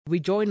We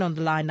join on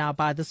the line now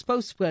by the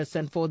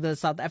spokesperson for the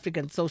South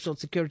African Social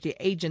Security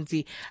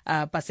Agency,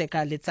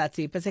 Paseka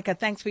Letsatsi. Paseka,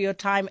 thanks for your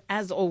time.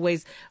 As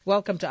always,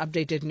 welcome to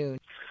Updated Noon.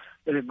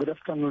 Good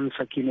afternoon,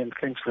 Sakina, and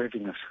thanks for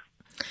having us.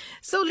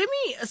 So let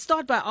me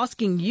start by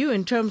asking you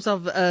in terms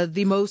of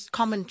the most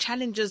common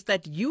challenges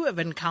that you have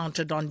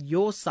encountered on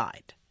your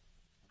side.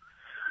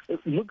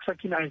 Look,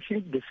 Sakina, I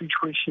think the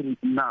situation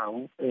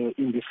now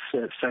in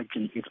this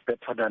cycle is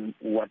better than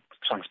what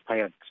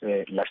transpired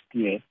last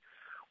year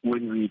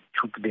when we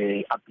took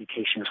the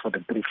applications for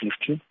the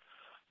 350.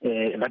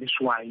 That is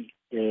why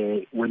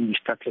when we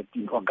started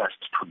in August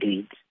to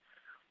date,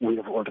 we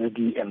have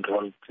already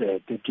enrolled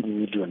 13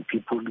 million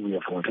people. We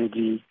have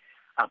already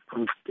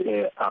approved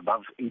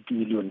above 80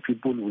 million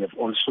people. We have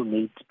also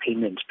made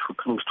payments to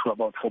close to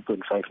about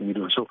 4.5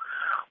 million. So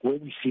where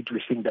we sit,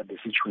 we think that the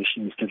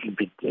situation is a little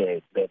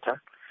bit better.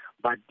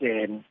 But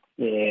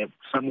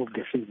some of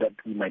the things that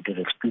we might have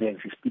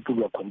experienced is people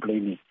who are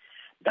complaining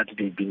that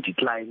they've been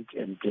declined,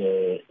 and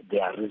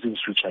there are reasons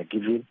which are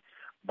given.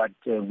 But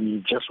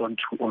we just want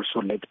to also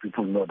let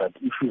people know that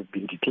if you have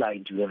been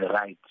declined, you have a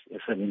right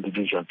as an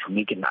individual to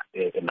make an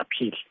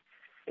appeal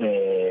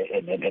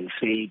and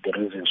say the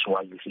reasons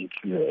why you think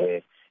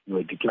you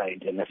were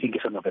declined. And I think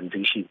as an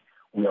organization,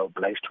 we are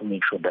obliged to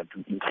make sure that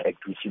we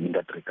interact with you in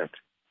that regard.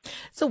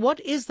 So what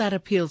is that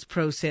appeals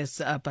process,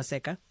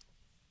 Paseka?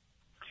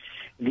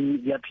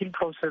 The appeal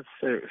process,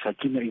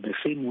 Sakina, is the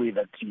same way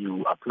that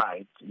you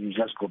applied. You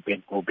just go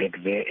back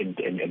there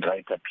and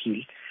write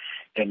appeal,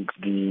 and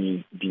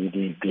the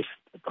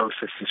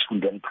processes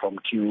will then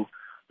prompt you.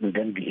 Will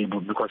then be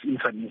able, because in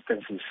some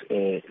instances,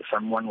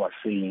 someone was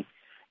saying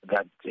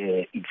that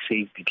it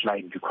says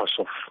decline because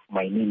of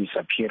my name is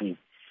appearing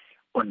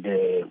on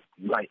the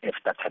UIF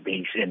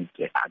database, and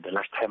the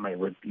last time I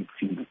worked, it's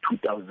in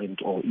 2000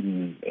 or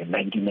in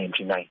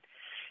 1999.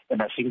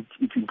 And I think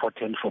it's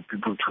important for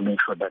people to make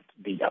sure that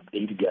they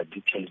update their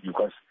details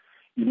because,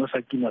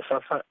 Sakina,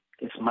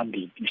 SASSA's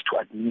mandate is to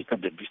administer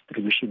the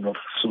distribution of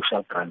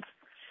social grants.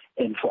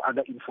 And for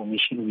other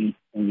information,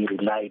 we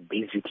rely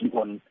basically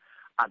on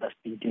other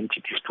state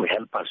entities to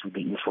help us with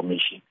the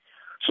information.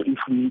 So if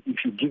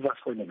you give us,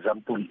 for an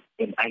example,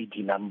 an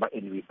ID number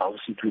and we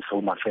bounce it with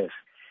Home Affairs,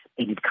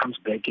 and it comes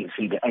back and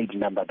say the ID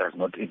number does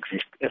not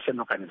exist, as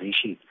an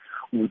organization,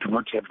 we do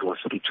not have the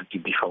authority to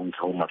differ with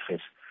Home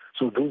Affairs.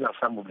 So those are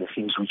some of the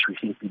things which we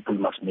think people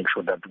must make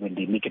sure that when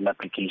they make an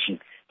application,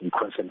 they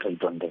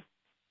concentrate on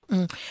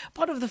them.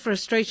 Part of the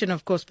frustration,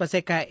 of course,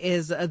 Paseka,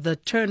 is the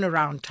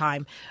turnaround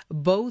time,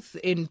 both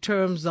in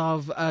terms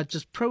of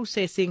just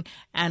processing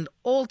and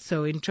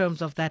also in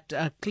terms of that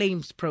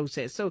claims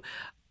process. So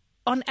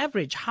on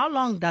average, how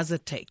long does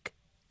it take?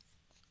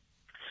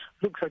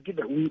 Look,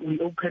 Sakina, we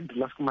opened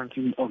last month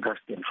in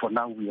August, and for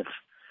now we have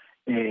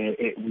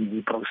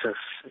we process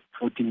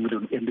 14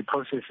 million, and the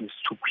process is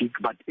too quick.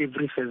 But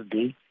every first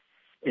day,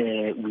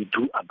 we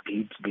do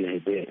update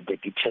the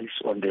details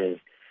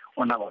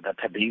on our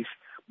database.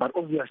 But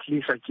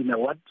obviously, Sakina,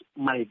 what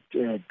might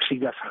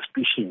trigger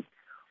suspicion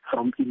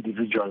from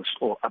individuals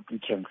or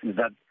applicants is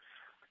that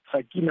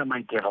Sakina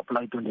might have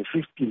applied on the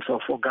 15th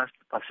of August,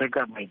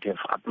 Paseka might have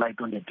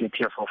applied on the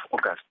 30th of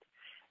August.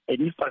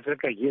 And if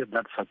Paseka hears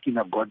that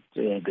Sakina got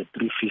the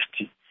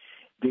 350,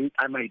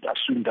 I might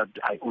assume that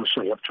I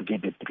also have to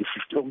get the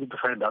 350, only to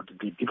find out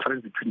the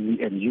difference between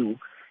me and you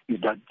is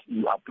that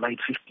you applied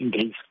 15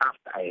 days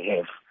after I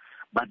have.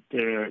 But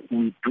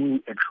we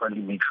do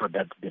actually make sure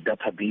that the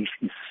database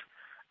is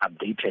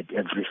updated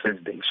every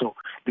Thursday. So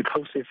the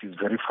process is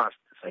very fast,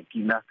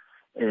 Sakina.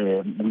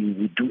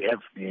 We do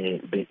have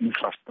the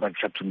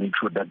infrastructure to make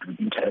sure that we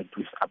interact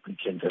with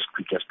applicants as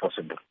quick as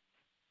possible.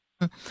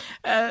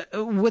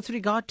 With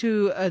regard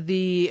to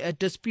the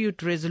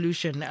dispute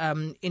resolution,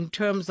 in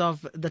terms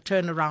of the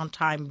turnaround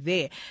time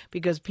there,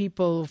 because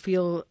people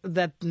feel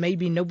that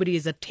maybe nobody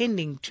is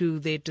attending to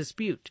their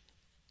dispute.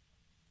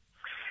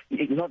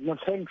 No,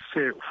 thanks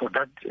for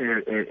that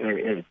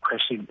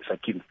question,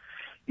 Sakin.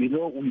 We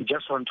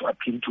just want to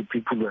appeal to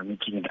people who are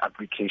making an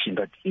application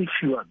that if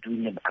you are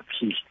doing an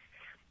appeal,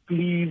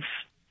 please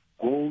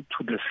go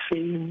to the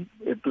same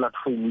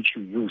platform which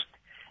you used.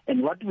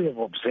 And what we have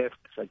observed,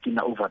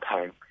 Sakina, over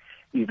time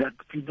is that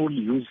people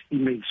use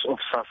emails of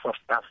SASSA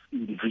staff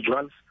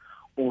individuals,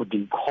 or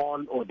they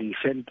call or they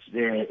send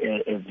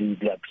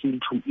the appeal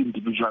to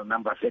individual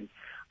numbers. And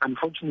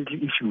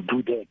unfortunately, if you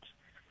do that,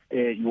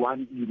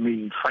 you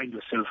may find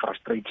yourself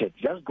frustrated.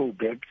 Just go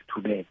back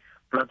to the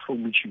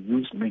platform which you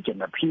use, make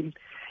an appeal.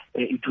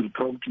 It will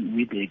prompt you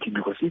immediately,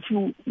 because if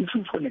you,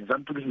 for an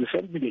example, if you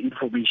send me the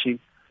information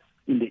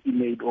in the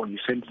email or you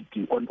send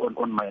it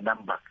on my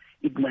number,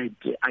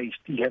 I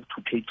still have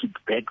to take it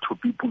back to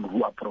people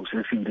who are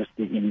processing this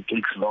thing, and it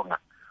takes longer.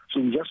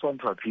 So we just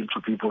want to appeal to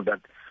people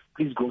that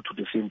please go to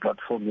the same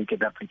platform, make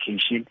an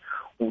application.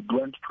 We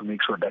want to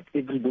make sure that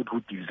everybody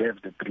who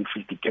deserves the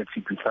 350 gets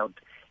it without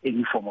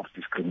any form of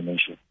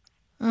discrimination.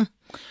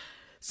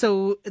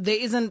 So there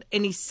isn't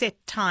any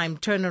set time,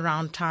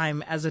 turnaround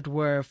time, as it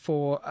were,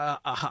 for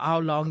how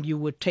long you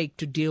would take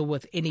to deal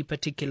with any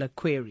particular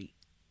query?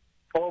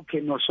 Okay,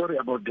 no, sorry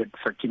about that,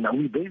 Sakina.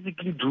 We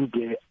basically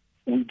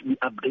we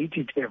update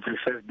it every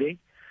Thursday,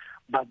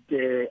 but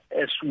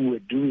as we were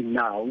doing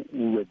now,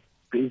 we were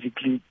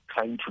basically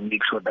trying to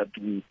make sure that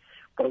we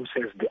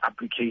process the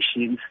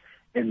applications,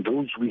 and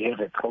those we have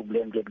a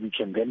problem that we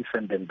can then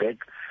send them back.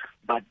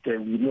 But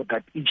we know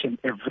that each and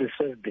every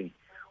Thursday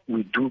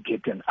we do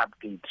get an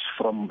update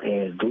from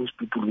those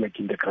people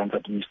working the grants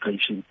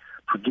administration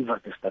to give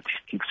us the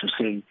statistics to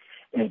say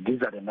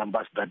these are the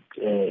numbers that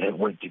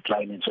were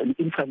declining. So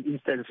in some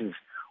instances,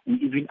 we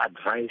even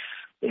advise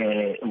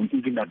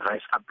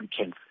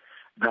applicants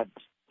that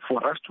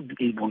for us to be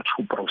able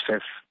to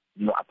process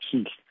your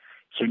appeal,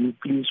 can you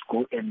please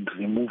go and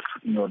remove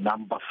your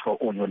number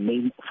or your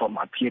name from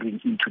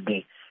appearing into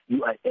the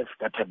UIF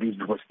database?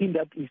 Because in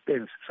that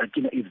instance,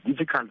 Sakina, it's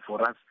difficult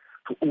for us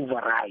to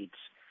override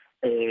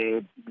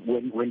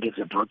when there's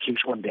a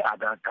blockage on the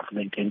other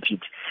government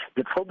entity.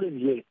 The problem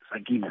here,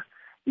 Sakina,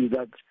 is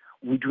that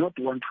we do not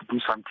want to do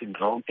something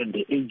wrong and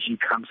the AG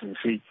comes and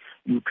say,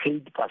 you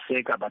paid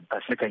Paseka, but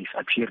Paseka is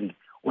appearing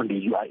on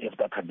the UIF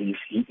database.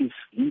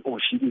 He or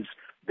she is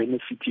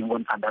benefiting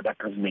on another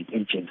government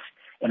agency.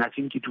 And I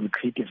think it will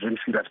create a very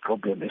serious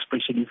problem,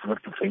 especially if we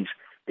have to face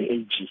the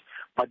AG.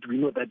 But we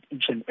know that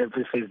each and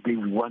every Thursday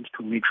we want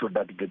to make sure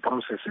that the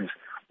processes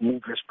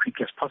move as quick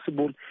as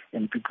possible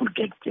and people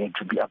get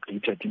to be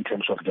updated in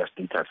terms of their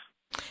status.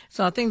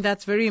 So I think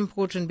that's very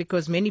important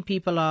because many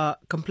people are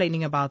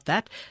complaining about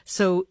that.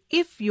 So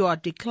if you are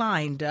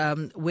declined,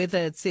 whether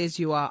it says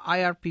you are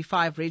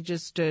IRP5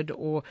 registered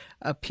or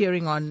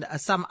appearing on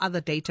some other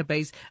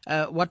database,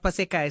 what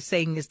Paseka is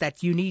saying is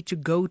that you need to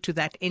go to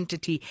that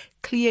entity,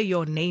 clear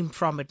your name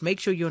from it, make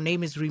sure your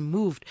name is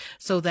removed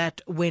so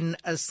that when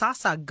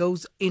SASSA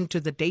goes into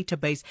the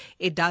database,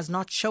 it does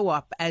not show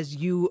up as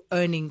you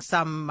earning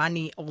some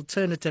money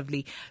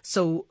alternatively.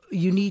 So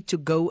you need to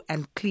go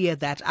and clear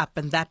that up,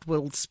 and that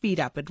will speed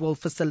up. It will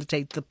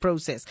facilitate the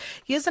process.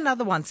 Here's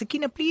another one.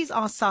 Sakina, please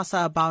ask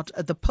SASSA about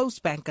the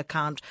Postbank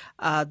account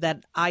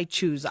that I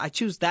choose. I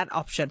choose that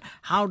option.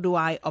 How do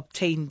I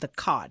obtain the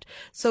card?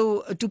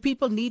 So do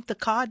people need the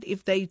card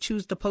if they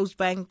choose the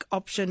Postbank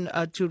option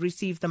to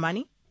receive the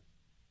money?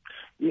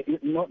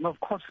 No, of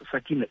course,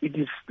 Sakina, it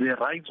is the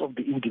right of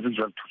the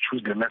individual to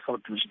choose the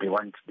method which they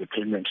want the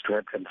payment to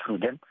happen through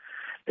them.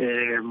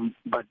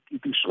 But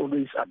it is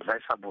always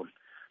advisable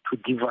to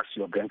give us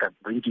your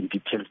banking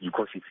details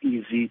because it's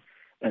easy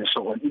and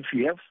so on. If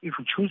you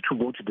choose to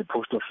go to the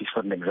post office,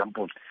 for an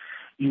example,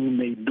 you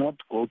may not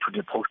go to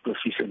the post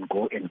office and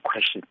go and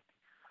question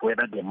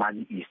whether the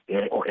money is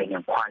there or an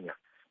inquire.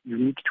 You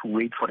need to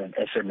wait for an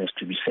SMS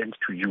to be sent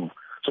to you.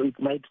 So it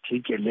might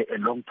take a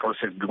long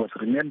process because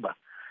remember,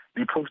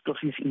 the post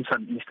office in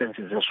some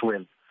instances as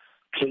well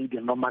pay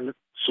the normal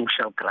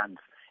social grants,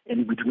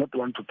 and we do not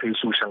want to pay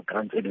social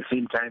grants at the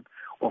same time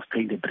of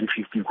paying the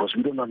 350 because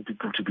we don't want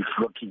people to be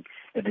flocking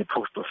at the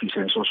post office.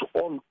 And so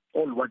all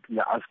what we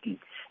are asking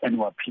and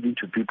we're appealing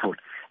to people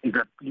is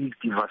that please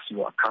give us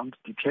your account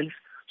details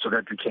so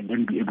that we can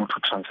then be able to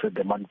transfer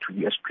the money to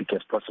you as quick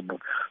as possible.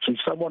 So if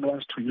someone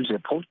wants to use a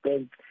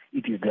Postbank,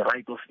 it is the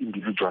right of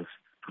individuals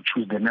to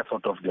choose the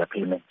method of their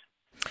payment.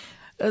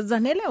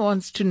 Zanele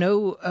wants to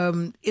know,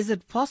 is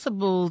it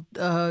possible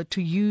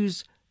to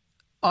use,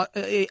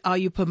 are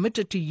you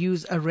permitted to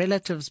use a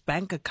relative's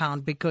bank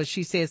account? Because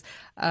she says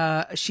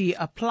she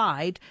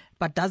applied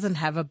but doesn't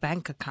have a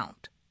bank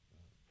account.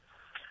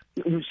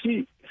 You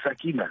see,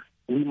 Sakina,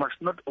 we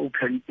must not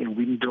open a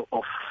window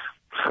of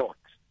fraud,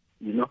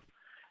 we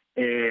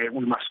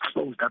must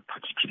close that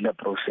particular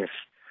process.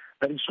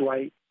 That is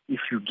why if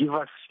you give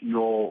us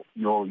your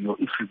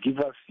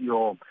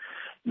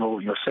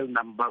cell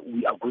number,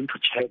 we are going to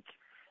check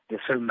the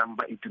cell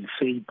number. It will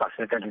say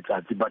Paseka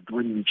Letsatsi, but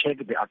when we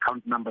check the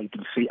account number, it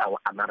will say our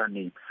another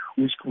name,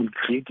 which will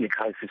create a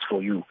crisis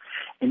for you.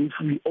 And if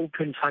we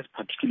open such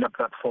particular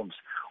platforms,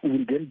 we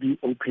will then be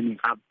opening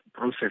up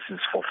processes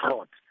for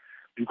fraud,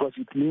 because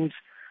it means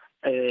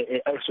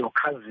as your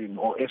cousin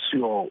or as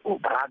your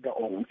brother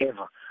or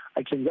whoever,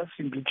 I can just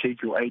simply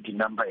take your ID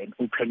number and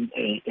open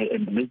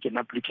and make an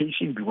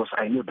application because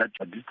I know that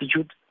you're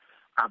destitute.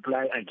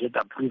 Apply, I get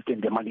approved,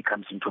 and the money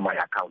comes into my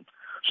account.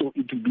 So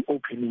it will be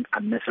opening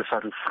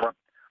unnecessary fraud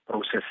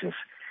processes.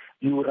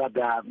 You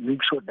rather make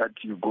sure that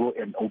you go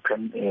and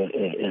open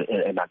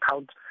an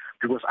account,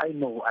 because I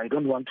know I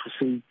don't want to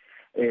say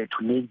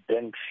to name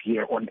banks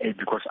here on air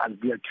because I'll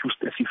be accused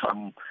as if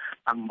I'm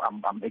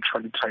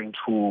actually trying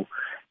to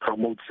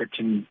promote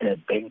certain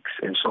banks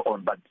and so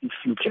on. But if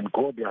you can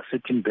go, there are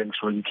certain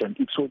banks where you can.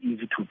 It's so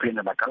easy to open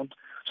an account,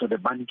 so the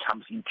money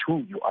comes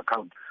into your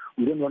account.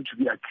 We don't want to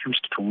be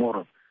accused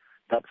tomorrow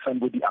that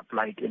somebody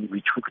applied and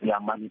we took their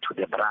money to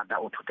the brother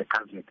or to the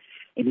cousin.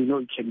 And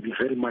it can be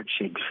very much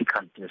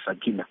difficult,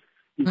 Sakina,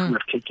 if we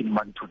have taken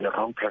money to the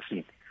wrong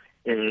person.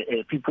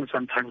 People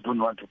sometimes don't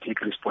want to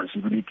take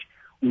responsibility.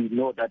 We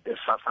know that the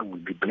SASSA will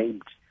be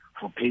blamed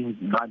for paying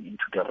money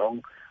into the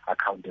wrong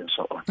account and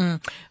so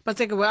on. But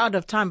we're out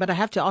of time, but I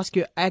have to ask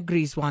you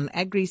Agri's one.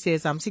 Agri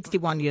says, I'm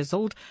 61 years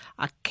old.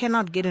 I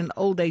cannot get an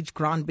old age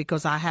grant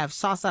because I have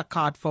SASSA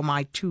card for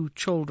my 2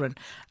 children.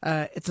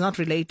 It's not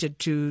related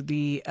to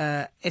the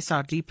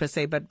SRD per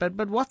se,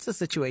 but what's the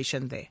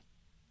situation there?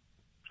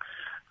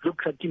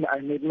 Look, I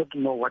may not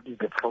know what is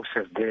the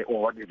process there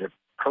or what is the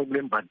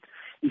problem, but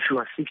if you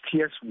are 60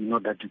 years, we know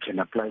that you can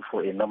apply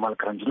for a normal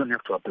grant. You don't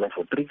have to apply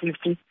for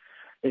 350.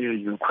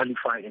 You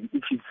qualify, and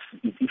if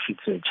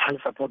it's a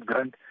child support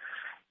grant,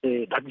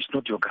 that is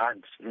not your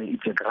grant.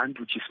 It's a grant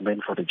which is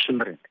meant for the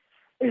children,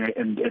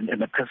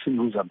 and a person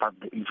who's above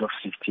the age of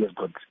 60 years,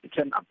 but it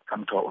can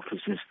come to our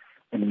offices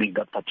and make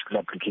that particular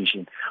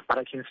application. But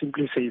I can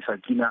simply say,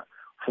 Sakina,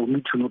 for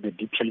me to know the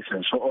details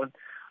and so on,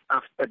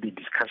 after the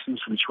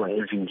discussions which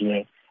we're having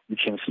here, you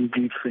can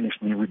simply furnish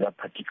me with that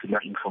particular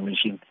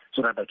information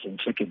so that I can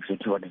check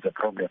exactly what is the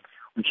problem.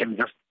 We can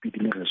just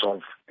speedily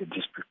resolve the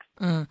dispute.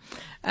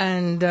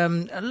 And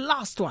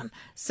last one,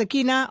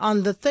 Sakina,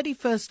 on the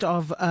 31st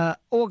of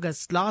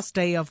August, last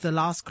day of the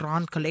last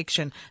grant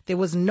collection, there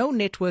was no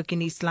network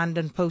in East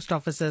London. Post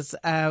offices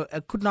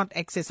could not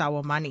access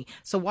our money.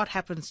 So what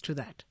happens to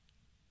that?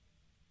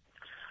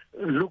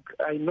 Look,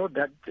 I know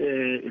that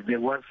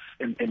there was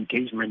an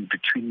engagement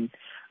between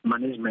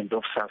management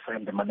of SASSA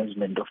and the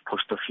management of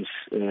Post Office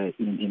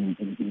in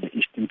the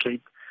Eastern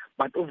Cape.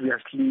 But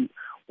obviously,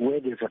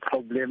 where there's a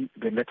problem,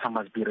 the matter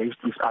must be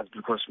raised with us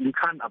because we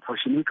can't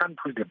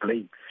put the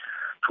blame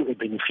to a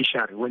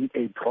beneficiary when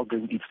a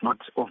problem is not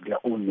of their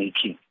own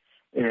making.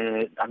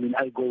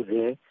 I go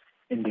there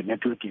and the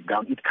network is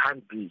down. It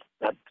can't be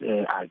that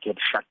I get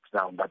shut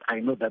down. But I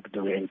know that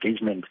there were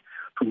engagement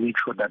to make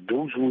sure that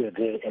those who were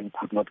there and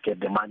could not get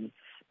the money,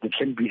 there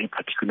can be a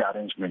particular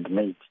arrangement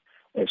made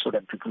so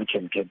that people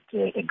can get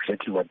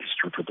exactly what is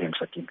due to them,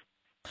 Sakina.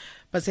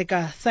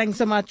 Paseka, thanks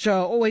so much.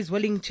 Always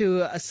willing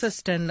to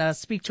assist and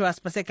speak to us.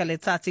 Paseka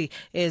Letsatsi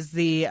is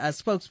the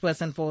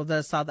spokesperson for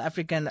the South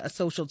African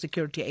Social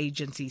Security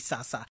Agency, SASSA.